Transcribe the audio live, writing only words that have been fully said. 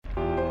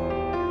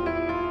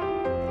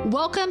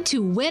Welcome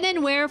to When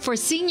and Where for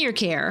Senior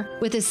Care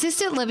with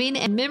assisted living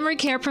and memory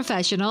care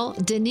professional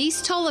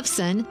Denise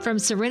Tollefson from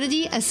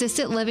Serenity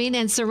Assisted Living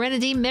and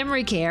Serenity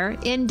Memory Care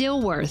in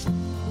Dilworth.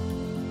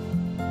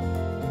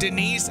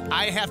 Denise,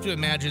 I have to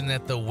imagine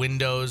that the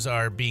windows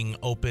are being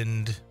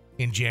opened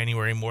in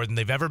January more than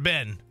they've ever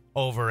been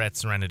over at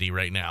Serenity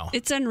right now.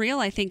 It's unreal.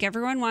 I think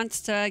everyone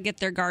wants to get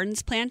their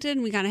gardens planted,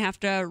 and we kind of have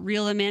to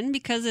reel them in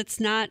because it's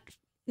not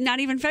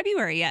even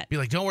February yet. Be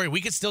like, don't worry,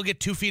 we could still get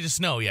 2 feet of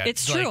snow yet.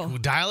 It's true.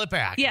 Like, dial it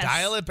back. Yes.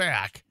 Dial it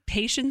back.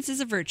 Patience is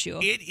a virtue.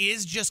 It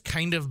is just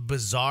kind of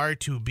bizarre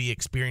to be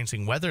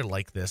experiencing weather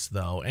like this,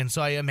 though. And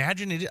so I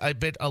imagine I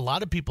bet a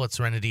lot of people at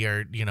Serenity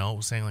are,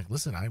 saying like,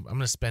 listen, I'm going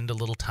to spend a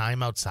little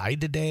time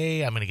outside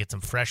today. I'm going to get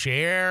some fresh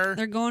air.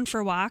 They're going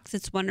for walks.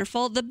 It's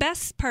wonderful. The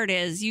best part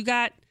is you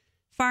got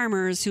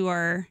farmers who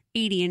are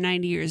 80 and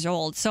 90 years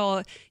old.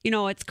 So,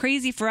 it's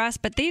crazy for us,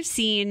 but they've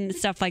seen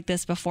stuff like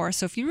this before.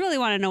 So if you really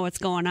want to know what's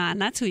going on,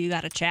 that's who you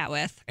got to chat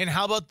with. And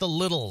how about the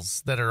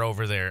littles that are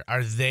over there?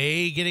 Are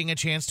they getting a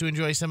chance to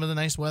enjoy some of the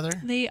nice weather?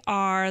 They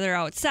are. They're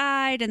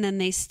outside, and then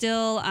they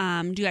still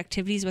do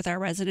activities with our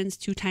residents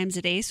 2 times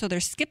a day. So they're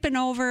skipping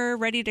over,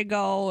 ready to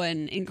go,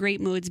 and in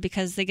great moods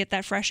because they get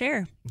that fresh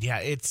air. Yeah,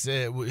 it's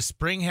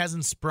spring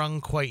hasn't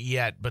sprung quite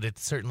yet, but it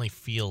certainly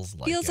feels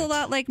like Feels a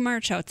lot like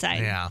March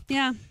outside.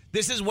 Yeah.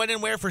 This is When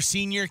and Where for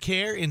Senior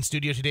Care. In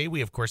studio today,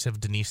 we, of course,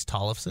 have Denise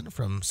Tollefson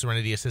from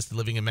Serenity Assisted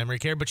Living and Memory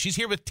Care, but she's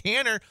here with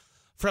Tanner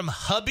from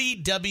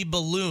Hubby, Dubby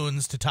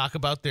Balloons to talk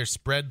about their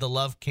Spread the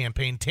Love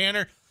campaign.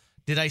 Tanner,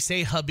 did I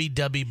say Hubby,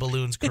 Dubby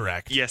Balloons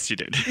correct? Yes, you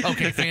did.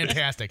 Okay,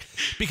 fantastic.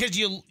 Because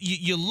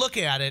you look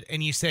at it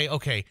and you say,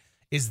 okay,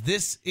 is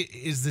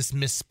this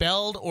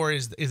misspelled, or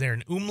is there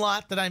an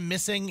umlaut that I'm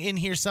missing in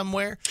here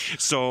somewhere?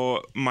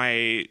 So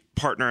my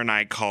partner and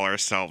I call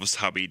ourselves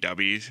Hubby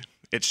Dubby.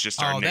 It's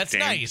just our nickname. That's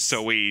nice.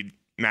 So we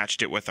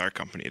matched it with our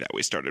company that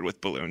we started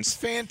with balloons.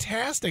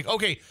 Fantastic.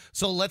 Okay,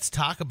 so let's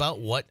talk about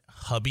what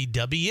Hubby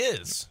Dubby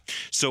is.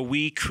 So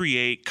we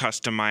create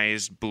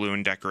customized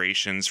balloon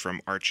decorations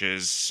from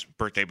arches,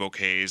 birthday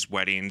bouquets,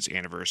 weddings,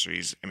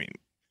 anniversaries. I mean,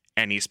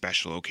 any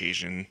special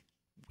occasion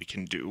we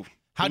can do.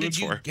 How did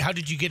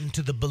you get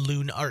into the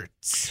balloon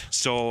arts?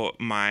 So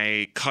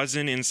my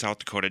cousin in South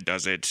Dakota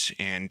does it,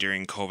 and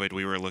during COVID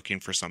we were looking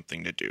for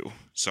something to do.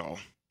 So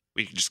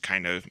we just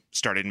kind of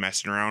started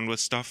messing around with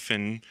stuff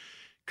and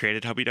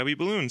created Hubby Dubby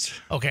Balloons.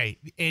 Okay.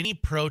 Any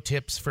pro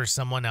tips for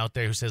someone out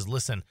there who says,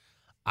 listen,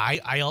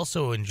 I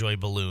also enjoy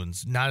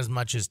balloons, not as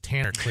much as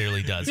Tanner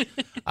clearly does,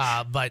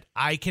 but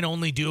I can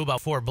only do about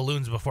 4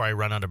 balloons before I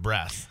run out of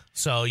breath.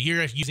 So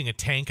you're using a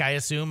tank, I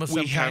assume, of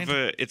some kind?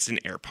 It's an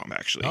air pump,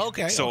 actually.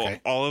 Okay. So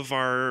all of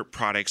our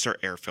products are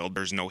air-filled.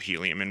 There's no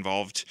helium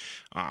involved.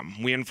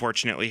 We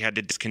unfortunately had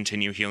to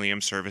discontinue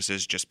helium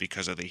services just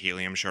because of the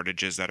helium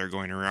shortages that are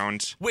going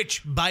around.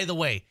 Which, by the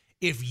way,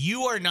 if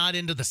you are not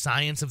into the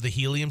science of the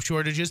helium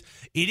shortages,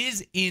 it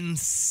is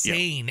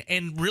insane. Yep.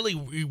 And really,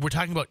 we're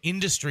talking about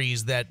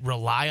industries that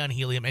rely on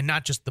helium, and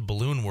not just the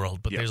balloon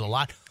world, but there's a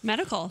lot.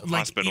 Medical.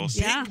 Like, hospitals.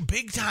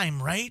 Big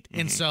time, right? Mm-hmm.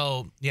 And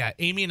so,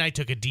 Amy and I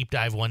took a deep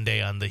dive one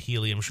day on the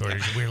helium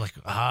shortage. And we were like,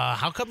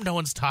 how come no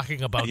one's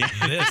talking about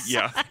this?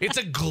 Yeah. It's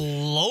a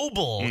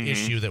global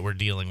issue that we're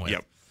dealing with.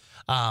 Yep.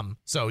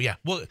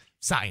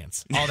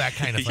 Science, all that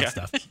kind of fun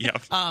stuff. Yeah.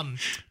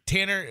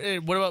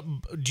 Tanner, what about,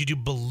 do you do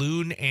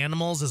balloon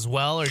animals as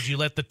well, or do you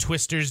let the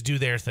twisters do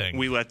their thing?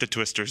 We let the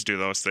twisters do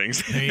those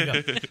things. There you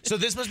go. So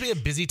this must be a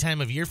busy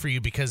time of year for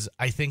you, because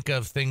I think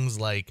of things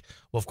like,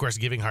 well, of course,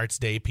 Giving Hearts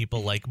Day,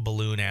 people like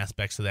balloon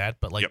aspects of that,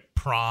 but like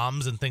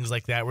proms and things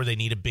like that where they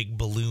need a big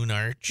balloon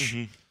arch.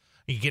 Mm-hmm.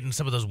 You get in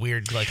some of those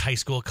weird, like, high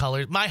school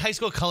colors. My high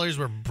school colors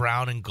were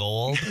brown and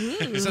gold,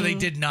 so they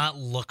did not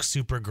look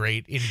super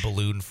great in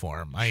balloon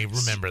form. I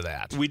remember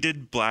that. We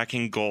did black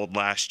and gold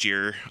last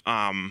year.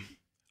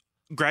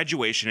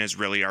 Graduation is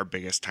really our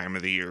biggest time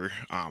of the year.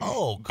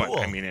 Cool. But,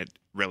 I mean, it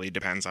really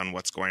depends on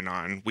what's going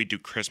on. We do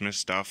Christmas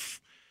stuff.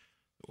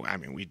 I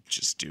mean, we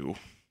just do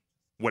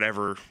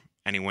whatever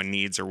anyone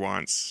needs or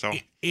wants. So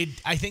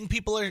I think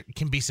people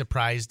can be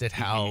surprised at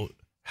how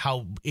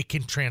it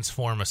can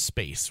transform a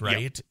space,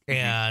 right? Yep.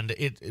 And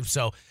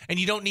and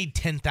you don't need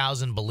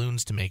 10,000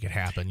 balloons to make it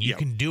happen. You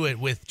can do it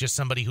with just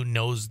somebody who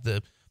knows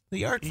the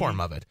art form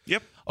of it.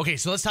 Yep. Okay,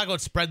 so let's talk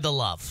about Spread the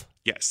Love.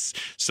 Yes.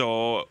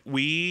 So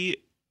we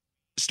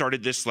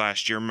started this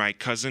last year. My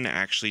cousin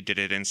actually did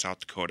it in South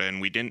Dakota, and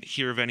we didn't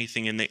hear of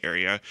anything in the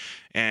area.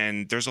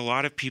 And there's a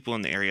lot of people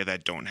in the area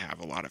that don't have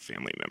a lot of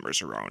family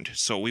members around.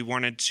 So we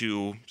wanted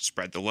to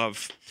spread the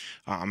love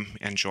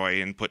and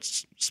joy and put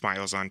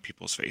smiles on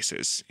people's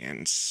faces.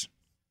 And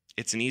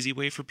it's an easy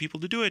way for people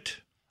to do it.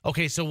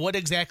 Okay, so what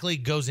exactly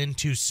goes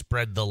into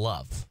Spread the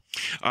Love?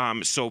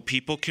 So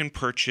people can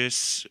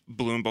purchase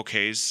balloon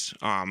bouquets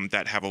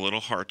that have a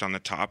little heart on the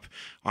top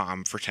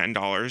for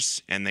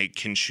 $10, and they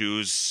can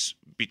choose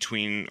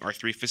between our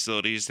 3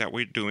 facilities that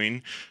we're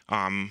doing.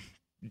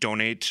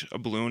 Donate a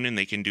balloon, and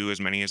they can do as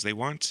many as they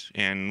want.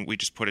 And we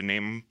just put a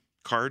name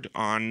card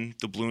on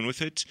the balloon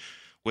with it,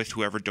 with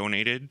whoever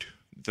donated,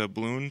 the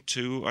balloon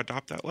to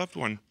adopt that loved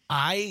one.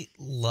 I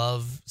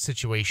love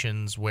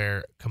situations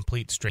where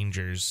complete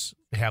strangers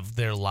have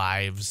their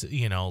lives,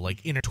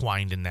 like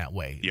intertwined in that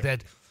way. Yeah.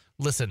 That,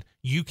 listen,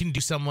 you can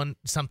do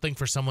something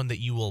for someone that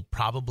you will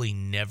probably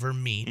never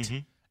meet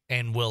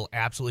and will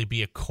absolutely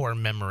be a core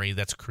memory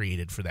that's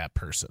created for that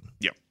person.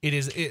 Yep.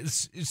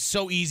 It's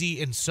so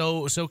easy and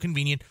so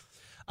convenient.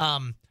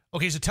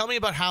 Okay, so tell me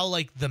about how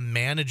like the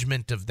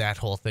management of that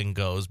whole thing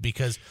goes,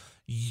 because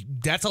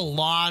that's a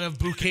lot of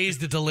bouquets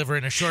to deliver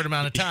in a short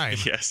amount of time.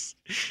 Yes.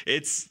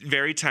 It's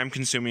very time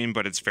consuming,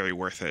 but it's very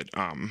worth it.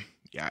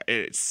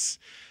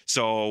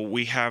 So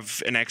we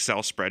have an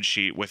Excel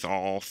spreadsheet with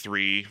all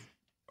 3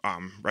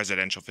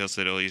 residential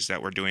facilities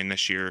that we're doing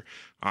this year.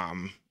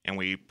 And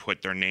we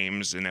put their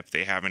names and if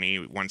they have any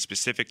one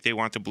specific they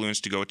want the balloons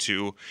to go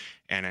to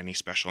and any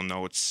special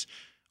notes.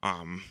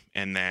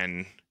 And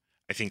then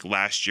I think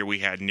last year we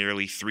had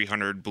nearly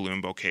 300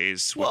 balloon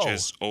bouquets, which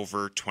is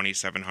over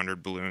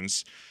 2,700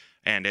 balloons.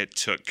 And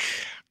it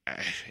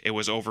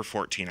was over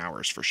 14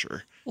 hours for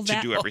sure to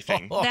do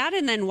everything. That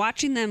and then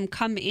watching them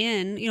come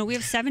in. We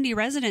have 70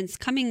 residents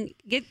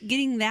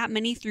getting that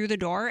many through the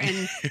door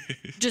and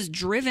just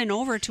driven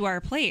over to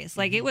our place.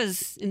 Like, it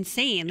was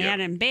insane. They had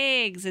in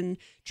bags and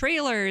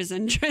trailers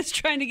and just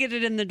trying to get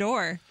it in the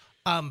door.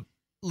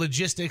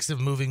 Logistics of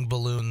moving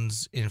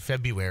balloons in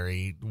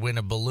February, when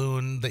a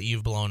balloon that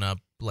you've blown up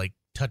like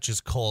touches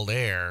cold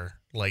air,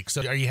 like,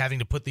 so are you having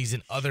to put these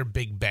in other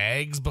big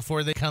bags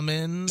before they come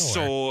in? Or?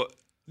 So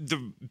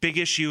the big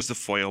issue is the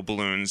foil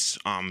balloons,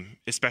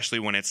 especially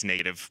when it's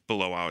negative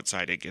below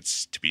outside, it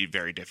gets to be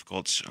very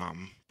difficult.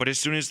 But as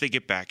soon as they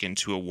get back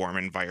into a warm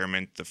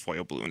environment, the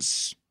foil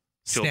balloons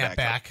fill back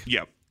up.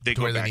 Yep, they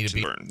go back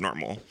to their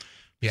normal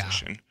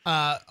position.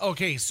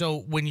 Okay, so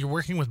when you're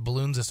working with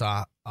balloons this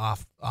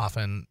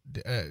often,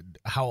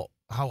 how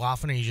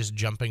often are you just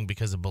jumping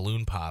because a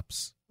balloon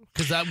pops?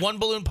 Because that one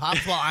balloon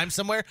pops while I'm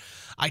somewhere,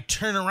 I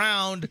turn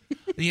around,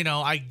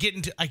 I get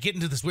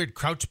into this weird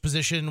crouch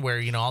position where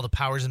all the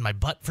power's in my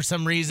butt for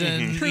some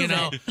reason.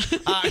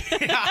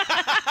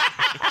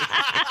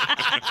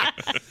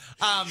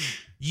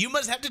 You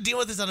must have to deal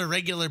with this on a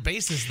regular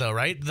basis, though,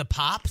 right? The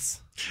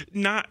pops.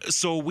 Not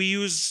so. We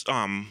use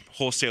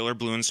wholesaler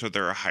balloons, so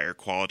they're a higher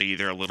quality.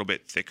 They're a little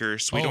bit thicker.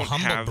 So we don't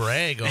humble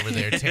brag over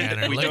there,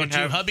 Tanner. Look at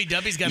you, Hubby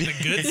Dubby's got the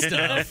good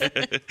stuff.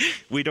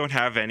 We don't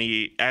have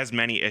as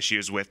many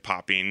issues with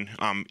popping.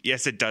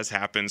 Yes, it does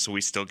happen, so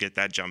we still get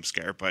that jump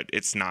scare, but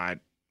it's not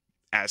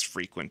as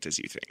frequent as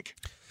you think.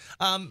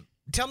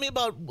 Tell me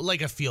about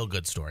like a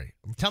feel-good story.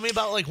 Tell me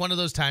about like one of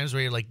those times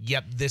where you're like,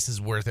 yep, this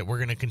is worth it. We're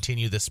going to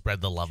continue this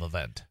Spread the Love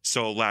event.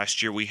 So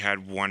last year we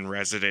had one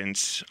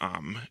resident.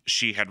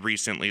 She had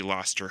recently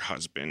lost her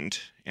husband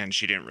and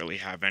she didn't really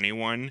have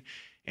anyone.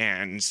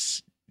 And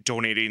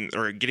donating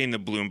or getting the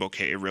balloon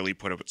bouquet really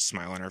put a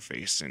smile on her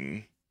face.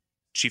 And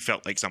she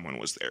felt like someone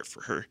was there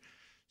for her.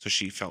 So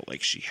she felt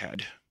like she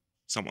had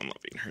someone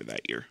loving her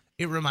that year.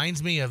 It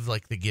reminds me of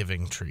like the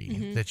giving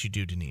tree that you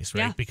do, Denise,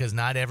 right? Yeah. Because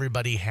not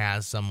everybody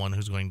has someone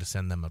who's going to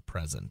send them a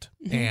present.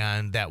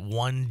 And that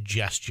one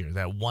gesture,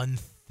 that one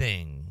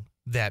thing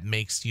that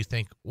makes you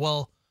think,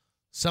 well,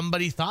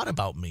 somebody thought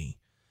about me,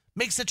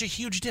 makes such a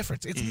huge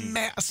difference. It's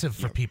massive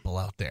for people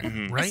out there,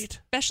 right?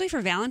 Especially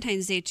for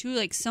Valentine's Day, too.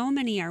 Like, so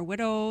many are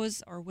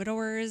widows or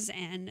widowers.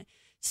 And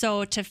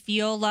so to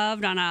feel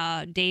loved on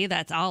a day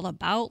that's all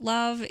about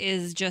love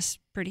is just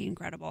pretty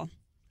incredible.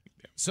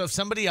 So if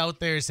somebody out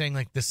there is saying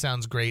like, this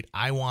sounds great,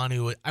 I want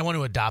to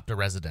adopt a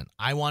resident,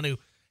 I want to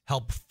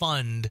help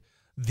fund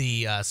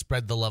the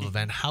Spread the Love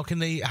event, how can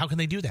they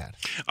do that?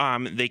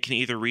 They can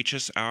either reach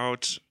us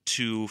out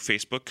to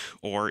Facebook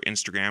or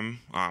Instagram.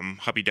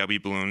 Hubby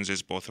Dubby Balloons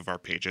is both of our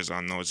pages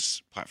on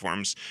those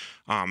platforms.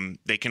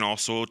 They can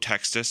also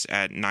text us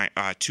at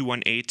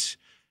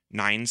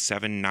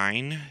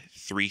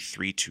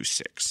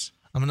 218-979-3326.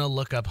 I'm going to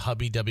look up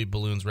Hubby Dubby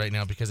Balloons right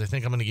now because I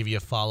think I'm going to give you a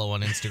follow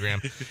on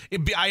Instagram.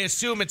 I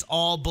assume it's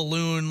all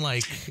balloon,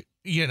 like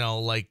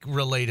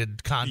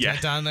related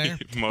content on there?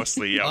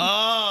 Mostly, yeah.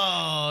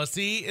 Oh,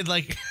 see?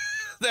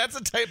 That's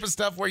the type of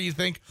stuff where you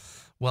think,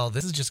 well,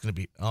 this is just going to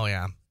be, oh,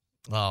 yeah.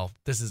 Oh,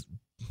 this is,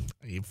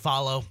 you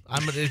follow.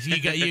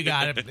 You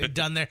got it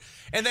done there.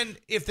 And then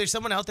if there's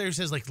someone out there who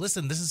says, like,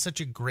 listen, this is such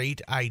a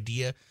great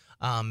idea.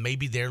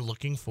 Maybe they're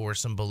looking for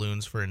some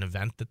balloons for an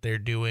event that they're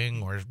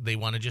doing, or they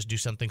want to just do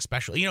something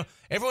special.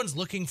 Everyone's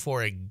looking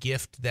for a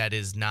gift that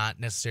is not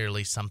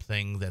necessarily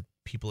something that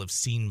people have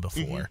seen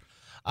before.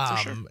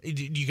 Sure.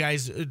 You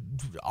guys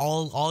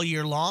all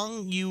year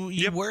long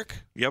you work?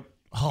 Yep.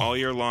 Oh. All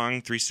year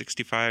long,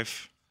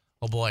 365.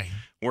 Oh boy.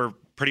 We're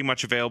pretty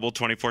much available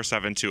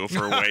 24/7 too if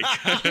we're awake.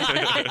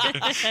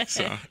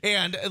 So.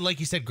 And like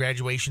you said,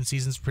 graduation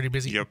season's pretty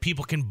busy. Yep.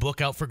 People can book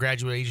out for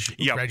graduation.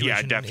 Yeah,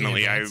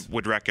 definitely. I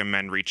would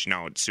recommend reaching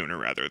out sooner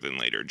rather than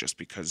later, just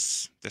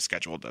because the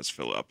schedule does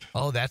fill up.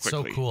 Oh, that's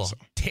quickly, so cool. So.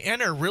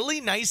 Tanner,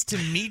 really nice to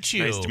meet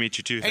you. Nice to meet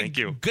you too. Thank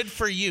you. Good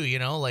for you. You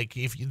know, like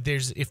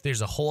if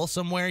there's a hole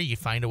somewhere, you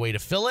find a way to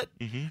fill it.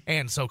 Mm-hmm.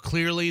 And so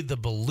clearly the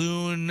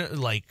balloon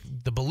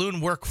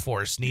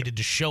workforce needed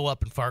to show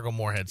up in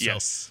Fargo-Moorhead. So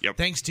yes. Yep.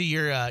 Thanks to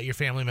your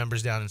family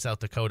members down in South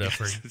Dakota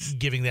for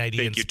giving the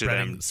idea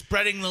and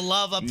spreading the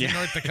love up to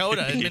North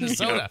Dakota and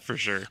Minnesota. Yeah, for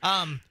sure.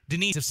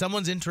 Denise, if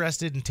someone's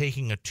interested in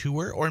taking a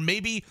tour, or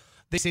maybe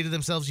they say to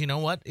themselves, you know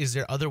what, is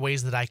there other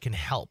ways that I can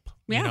help?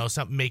 Yeah. You know,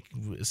 make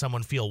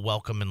someone feel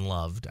welcome and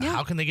loved. Yeah.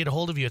 How can they get a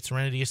hold of you at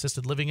Serenity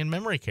Assisted Living and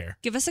Memory Care?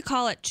 Give us a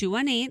call at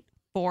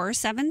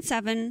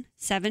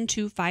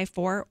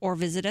 218-477-7254 or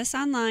visit us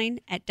online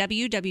at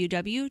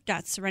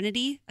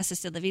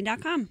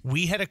www.serenityassistedliving.com.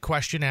 We had a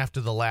question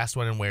after the last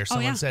one, and where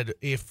someone said,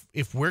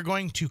 if we're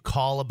going to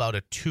call about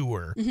a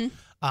tour,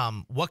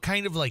 what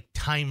kind of like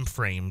time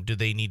frame do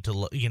they need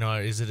to?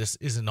 Is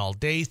it an all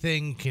day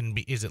thing?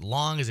 Is it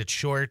long? Is it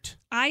short?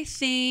 I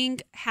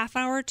think half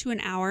hour to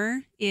an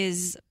hour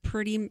is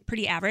pretty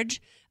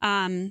average.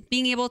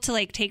 Being able to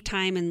like take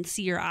time and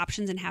see your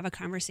options and have a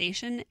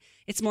conversation.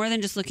 It's more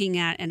than just looking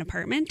at an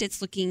apartment.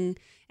 It's looking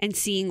and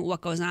seeing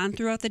what goes on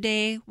throughout the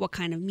day. What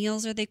kind of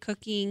meals are they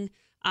cooking?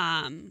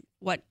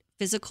 What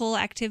physical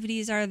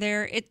activities are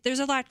there? There's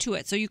a lot to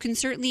it. So you can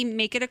certainly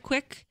make it a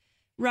quick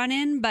run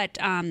in, but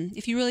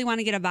if you really want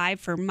to get a vibe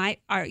for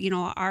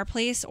our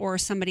place or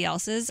somebody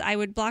else's, I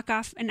would block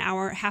off an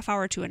hour, half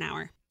hour to an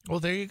hour. Well,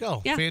 there you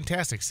go. Yeah.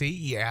 Fantastic. See,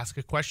 you ask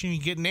a question,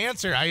 you get an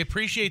answer. I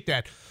appreciate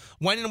that.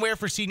 When and Where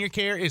for Senior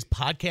Care is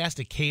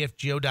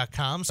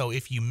podcast@kfgo.com. So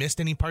if you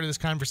missed any part of this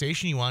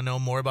conversation, you want to know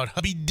more about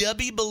Hubby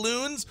Dubby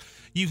balloons,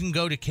 you can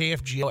go to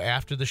KFGO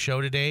after the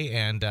show today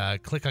and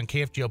click on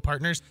KFGO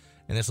Partners,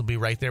 and this will be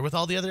right there with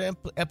all the other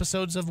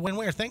episodes of When and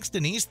Where. Thanks,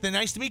 Denise.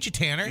 Nice to meet you,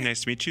 Tanner.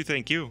 Nice to meet you.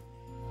 Thank you.